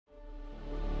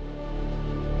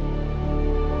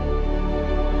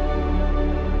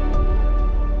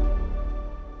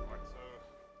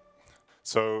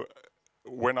So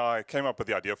when I came up with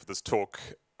the idea for this talk,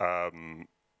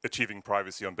 achieving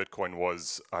privacy on Bitcoin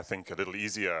was, I think, a little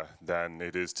easier than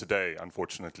it is today,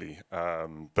 unfortunately.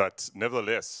 But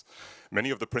nevertheless, many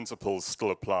of the principles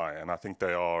still apply, and I think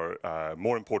they are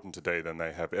more important today than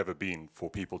they have ever been for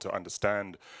people to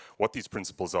understand what these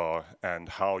principles are and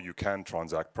how you can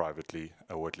transact privately,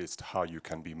 or at least how you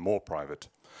can be more private.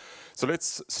 So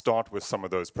let's start with some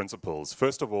of those principles.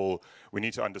 First of all, we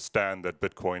need to understand that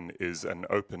Bitcoin is an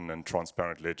open and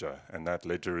transparent ledger, and that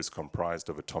ledger is comprised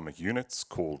of atomic units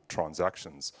called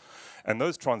transactions. And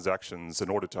those transactions, in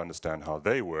order to understand how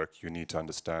they work, you need to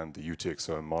understand the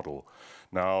UTXO model.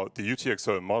 Now, the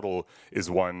UTXO model is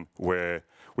one where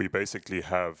we basically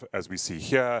have, as we see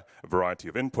here, a variety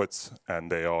of inputs, and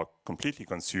they are completely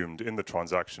consumed in the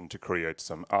transaction to create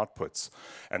some outputs.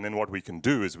 And then what we can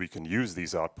do is we can use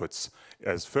these outputs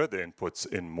as further inputs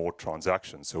in more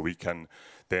transactions. So we can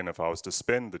then, if I was to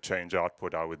spend the change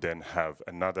output, I would then have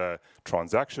another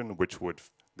transaction which would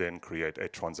then create a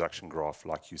transaction graph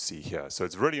like you see here. So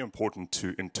it's really important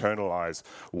to internalize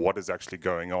what is actually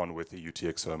going on with the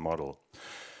UTXO model.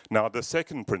 Now, the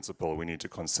second principle we need to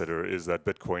consider is that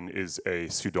Bitcoin is a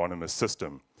pseudonymous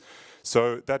system.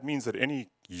 So that means that any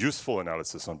useful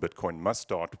analysis on Bitcoin must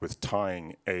start with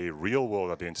tying a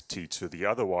real-world identity to the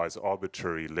otherwise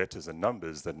arbitrary letters and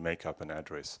numbers that make up an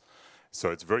address.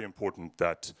 So it's very important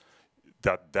that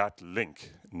that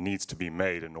link needs to be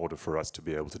made in order for us to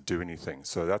be able to do anything.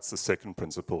 So that's the second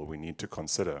principle we need to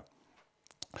consider.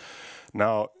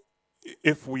 Now,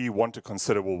 if we want to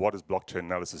consider, well, what is blockchain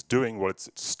analysis doing? Well, it's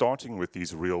starting with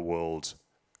these real-world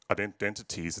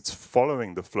identities. It's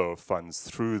following the flow of funds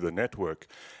through the network.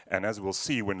 And as we'll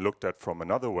see when looked at from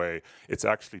another way, it's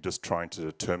actually just trying to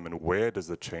determine where does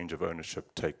the change of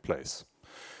ownership take place.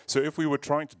 So if we were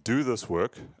trying to do this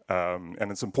work,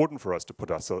 and it's important for us to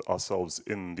put ourselves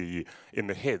in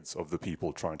the heads of the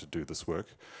people trying to do this work,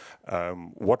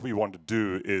 what we want to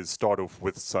do is start off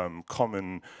with some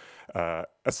common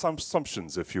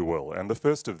assumptions, if you will. And the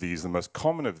first of these, the most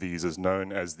common of these, is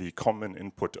known as the common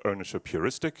input ownership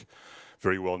heuristic.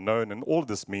 Very well known, and all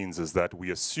this means is that we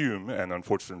assume, and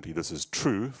unfortunately this is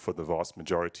true for the vast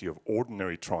majority of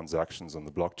ordinary transactions on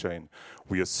the blockchain,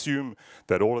 we assume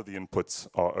that all of the inputs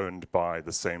are owned by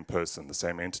the same person, the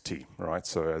same entity, right?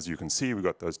 So as you can see, we've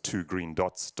got those two green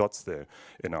dots there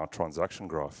in our transaction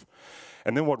graph.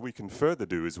 And then what we can further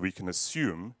do is we can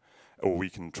assume, or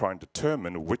we can try and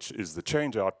determine which is the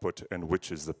change output and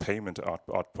which is the payment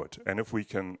output. And if we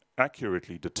can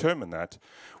accurately determine that,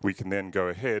 we can then go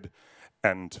ahead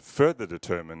and further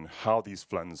determine how these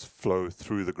funds flow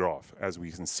through the graph. As we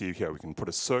can see here, we can put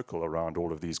a circle around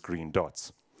all of these green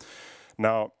dots.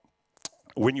 Now,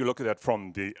 when you look at that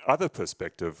from the other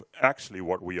perspective, actually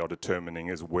what we are determining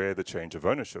is where the change of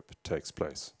ownership takes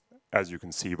place, as you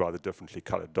can see by the differently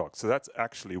colored dots. So that's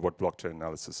actually what blockchain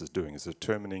analysis is doing, is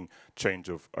determining change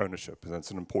of ownership. And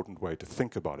that's an important way to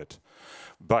think about it.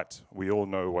 But we all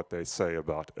know what they say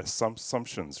about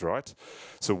assumptions, right?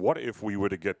 So what if we were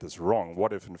to get this wrong?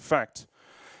 What if, in fact,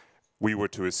 we were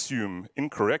to assume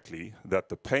incorrectly that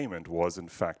the payment was, in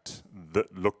fact,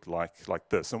 that looked like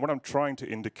this? And what I'm trying to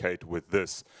indicate with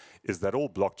this is that all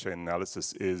blockchain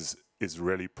analysis is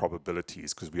really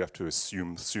probabilities, because we have to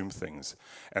assume things.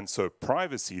 And so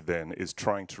privacy then is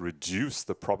trying to reduce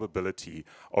the probability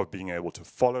of being able to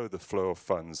follow the flow of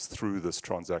funds through this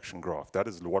transaction graph. That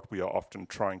is what we are often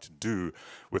trying to do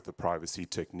with the privacy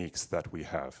techniques that we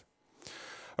have.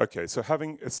 Okay, so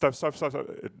having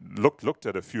looked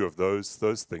at a few of those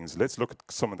things, let's look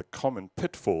at some of the common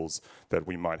pitfalls that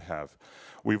we might have.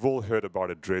 We've all heard about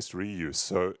address reuse.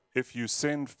 So if you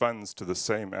send funds to the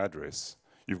same address,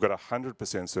 you've got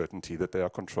 100% certainty that they are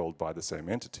controlled by the same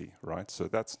entity, right? So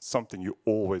that's something you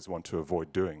always want to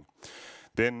avoid doing.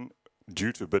 Then,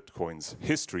 due to Bitcoin's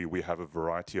history, we have a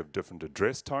variety of different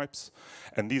address types,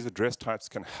 and these address types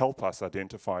can help us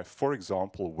identify, for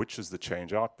example, which is the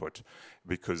change output,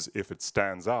 because if it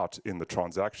stands out in the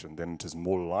transaction, then it is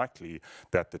more likely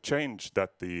that the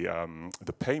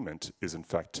payment is in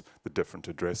fact the different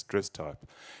address type.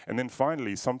 And then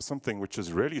finally, something which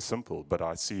is really simple, but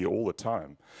I see all the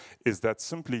time, is that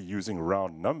simply using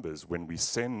round numbers when we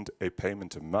send a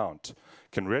payment amount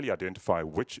can really identify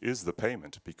which is the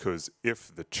payment, because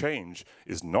if the change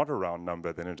is not a round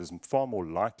number, then it is far more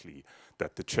likely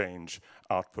that the change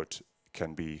output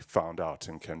can be found out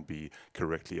and can be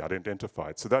correctly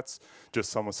identified. So that's just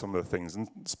some of the things, and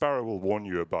Sparrow will warn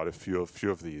you about a few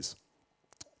of these.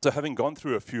 So having gone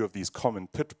through a few of these common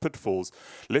pitfalls,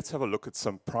 let's have a look at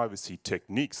some privacy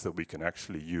techniques that we can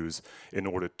actually use in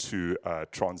order to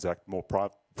transact more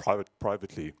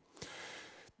privately.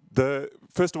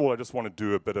 First of all, I just want to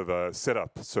do a bit of a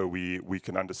setup so we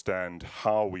can understand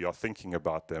how we are thinking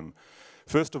about them.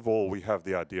 First of all, we have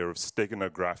the idea of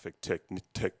steganographic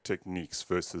techniques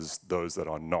versus those that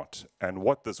are not. And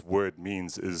what this word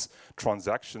means is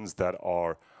transactions that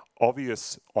are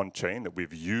obvious on-chain, that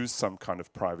we've used some kind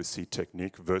of privacy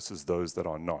technique, versus those that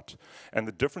are not. And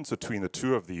the difference between the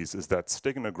two of these is that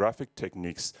steganographic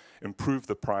techniques improve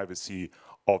the privacy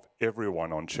of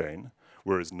everyone on-chain,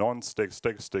 whereas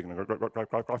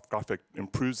non-steganographic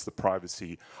improves the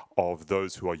privacy of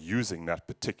those who are using that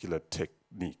particular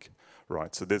technique.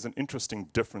 Right, so there's an interesting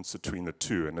difference between the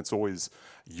two, and it's always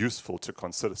useful to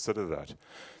consider that.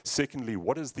 Secondly,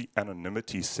 what is the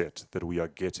anonymity set that we are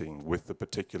getting with the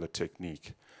particular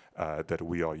technique that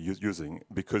we are using?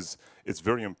 Because it's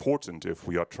very important if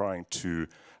we are trying to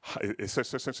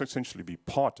essentially be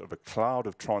part of a cloud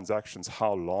of transactions,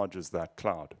 how large is that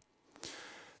cloud?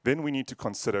 Then we need to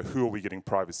consider who are we getting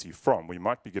privacy from. We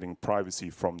might be getting privacy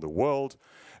from the world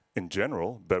in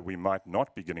general, but we might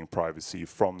not be getting privacy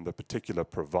from the particular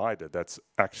provider that's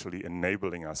actually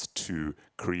enabling us to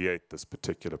create this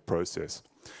particular process.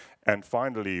 And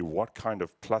finally, what kind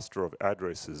of cluster of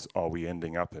addresses are we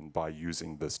ending up in by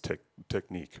using this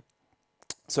technique?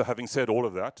 So having said all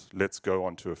of that, let's go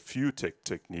on to a few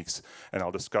techniques, and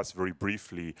I'll discuss very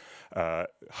briefly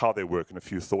how they work and a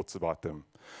few thoughts about them.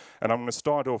 And I'm going to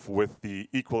start off with the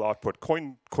equal output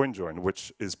CoinJoin,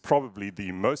 which is probably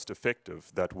the most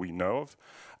effective that we know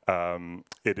of.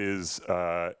 It is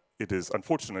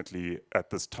unfortunately at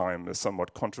this time a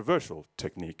somewhat controversial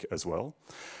technique as well.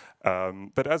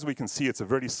 But as we can see, it's a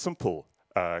very simple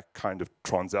kind of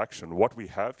transaction. What we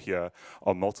have here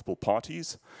are multiple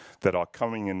parties that are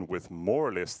coming in with more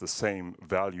or less the same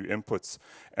value inputs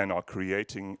and are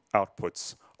creating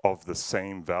outputs of the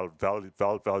same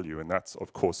value, and that's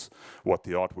of course what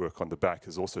the artwork on the back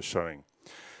is also showing.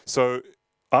 So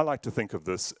I like to think of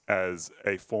this as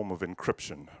a form of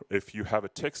encryption. If you have a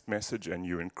text message and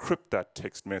you encrypt that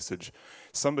text message,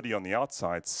 somebody on the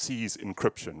outside sees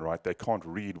encryption, right? They can't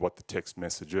read what the text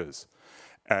message is.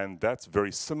 And that's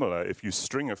very similar. If you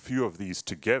string a few of these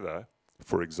together,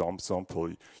 for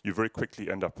example, you very quickly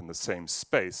end up in the same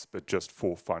space, but just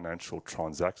for financial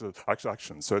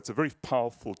transactions. So it's a very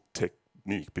powerful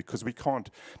technique because we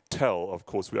can't tell, of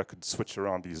course, I could switch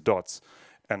around these dots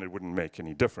and it wouldn't make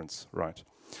any difference, right?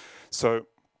 So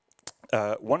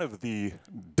one of the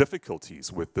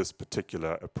difficulties with this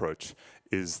particular approach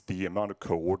is the amount of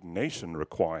coordination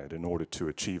required in order to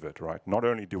achieve it, right? Not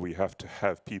only do we have to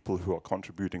have people who are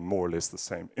contributing more or less the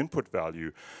same input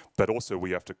value, but also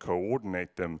we have to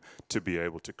coordinate them to be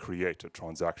able to create a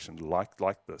transaction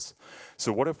like this.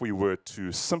 So what if we were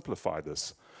to simplify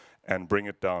this and bring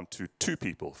it down to 2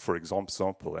 people, for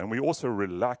example, and we also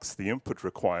relax the input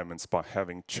requirements by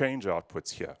having change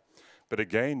outputs here. But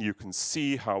again, you can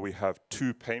see how we have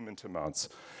 2 payment amounts.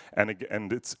 And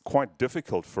it's quite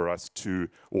difficult for us to,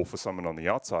 or for someone on the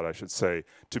outside, I should say,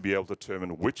 to be able to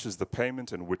determine which is the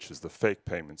payment and which is the fake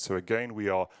payment. So again, we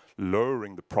are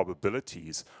lowering the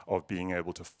probabilities of being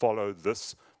able to follow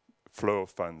this flow of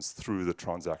funds through the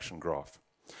transaction graph.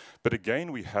 But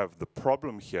again, we have the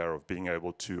problem here of being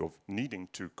able to, of needing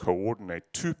to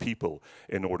coordinate 2 people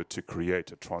in order to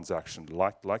create a transaction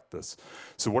like this.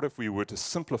 So what if we were to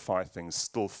simplify things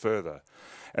still further?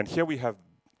 And here we have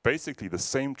basically the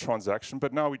same transaction,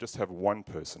 but now we just have 1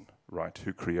 person, right,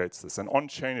 who creates this. And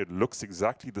on-chain, it looks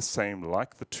exactly the same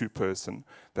like the 2-person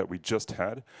that we just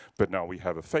had, but now we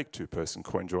have a fake 2-person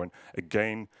CoinJoin.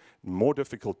 Again, more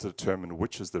difficult to determine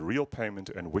which is the real payment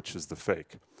and which is the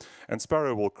fake. And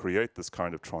Sparrow will create this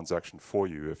kind of transaction for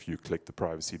you if you click the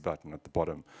privacy button at the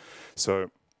bottom. So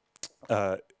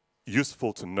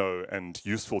useful to know and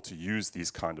useful to use these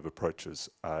kind of approaches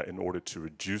in order to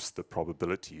reduce the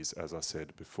probabilities, as I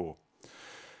said before.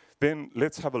 Then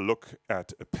let's have a look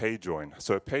at a PayJoin.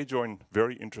 So a PayJoin,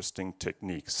 very interesting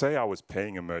technique. Say I was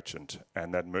paying a merchant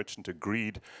and that merchant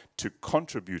agreed to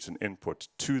contribute an input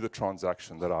to the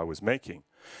transaction that I was making.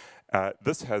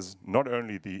 This has not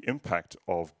only the impact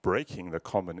of breaking the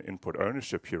common input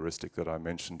ownership heuristic that I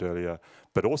mentioned earlier,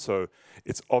 but also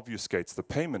it obfuscates the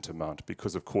payment amount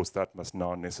because, of course, that must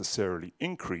now necessarily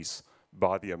increase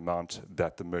by the amount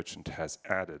that the merchant has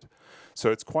added.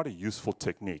 So it's quite a useful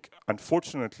technique.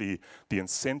 Unfortunately, the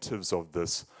incentives of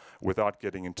this, without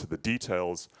getting into the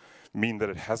details, mean that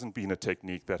it hasn't been a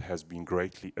technique that has been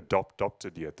greatly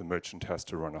adopted yet. The merchant has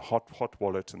to run a hot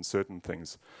wallet and certain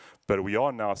things. But we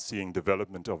are now seeing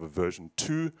development of a version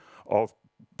 2 of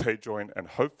PayJoin, and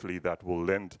hopefully that will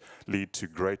lead to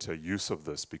greater use of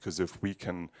this, because if we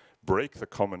can break the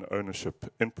common ownership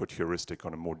input heuristic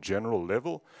on a more general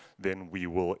level, then we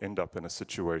will end up in a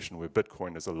situation where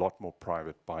Bitcoin is a lot more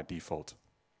private by default.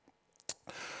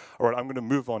 All right, I'm going to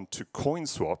move on to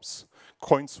CoinSwaps.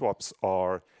 CoinSwaps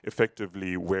are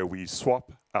effectively where we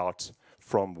swap out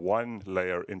from one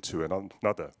layer into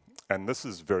another. And this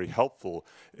is very helpful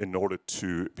in order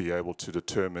to be able to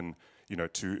determine,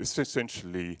 to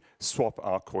essentially swap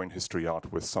our coin history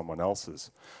out with someone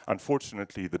else's.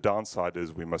 Unfortunately, the downside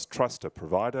is we must trust a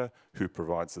provider who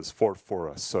provides this for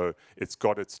us. So it's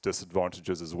got its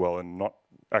disadvantages as well, and not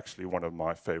actually one of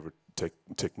my favorite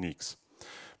techniques.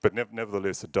 But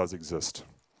nevertheless, it does exist.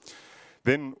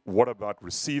 Then what about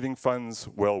receiving funds?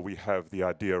 Well, we have the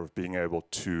idea of being able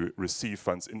to receive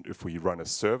funds. If we run a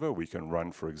server, we can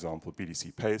run, for example,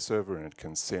 BTC Pay server, and it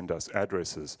can send us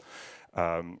addresses.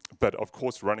 But of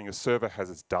course, running a server has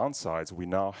its downsides. We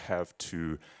now have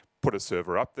to put a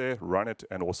server up there, run it,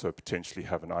 and also potentially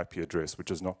have an IP address,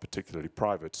 which is not particularly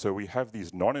private. So we have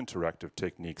these non-interactive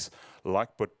techniques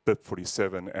like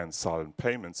BIP47 and silent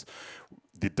payments.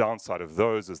 The downside of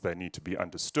those is they need to be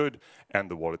understood, and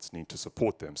the wallets need to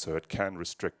support them. So it can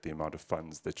restrict the amount of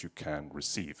funds that you can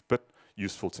receive, but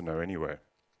useful to know anyway.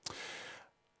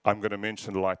 I'm going to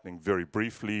mention Lightning very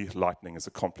briefly. Lightning is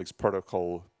a complex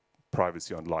protocol.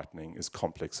 Privacy on Lightning is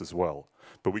complex as well.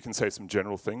 But we can say some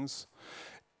general things.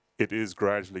 It is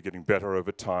gradually getting better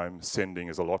over time. Sending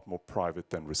is a lot more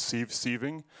private than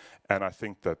receiving. And I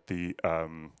think that the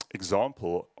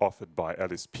example offered by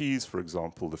LSPs, for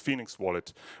example, the Phoenix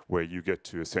wallet, where you get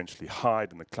to essentially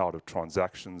hide in the cloud of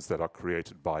transactions that are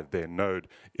created by their node,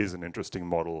 is an interesting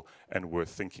model and worth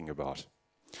thinking about.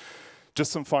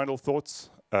 Just some final thoughts.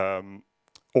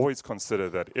 Always consider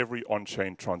that every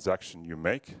on-chain transaction you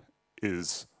make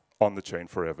is on the chain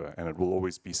forever, and it will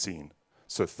always be seen.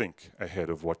 So think ahead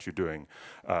of what you're doing.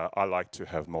 I like to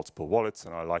have multiple wallets,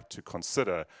 and I like to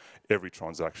consider every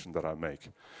transaction that I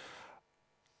make.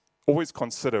 Always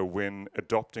consider when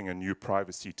adopting a new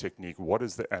privacy technique, what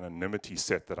is the anonymity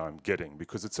set that I'm getting?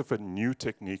 Because it's if a new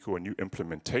technique or a new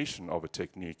implementation of a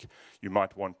technique, you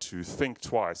might want to think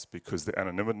twice, because the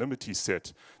anonymity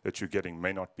set that you're getting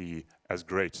may not be as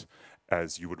great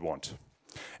as you would want.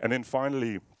 And then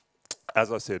finally,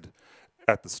 as I said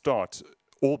at the start,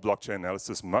 all blockchain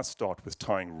analysis must start with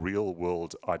tying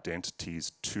real-world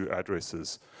identities to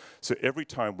addresses. So every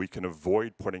time we can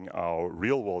avoid putting our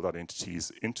real-world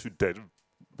identities into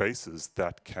databases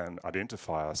that can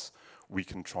identify us, we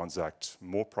can transact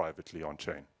more privately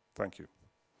on-chain. Thank you.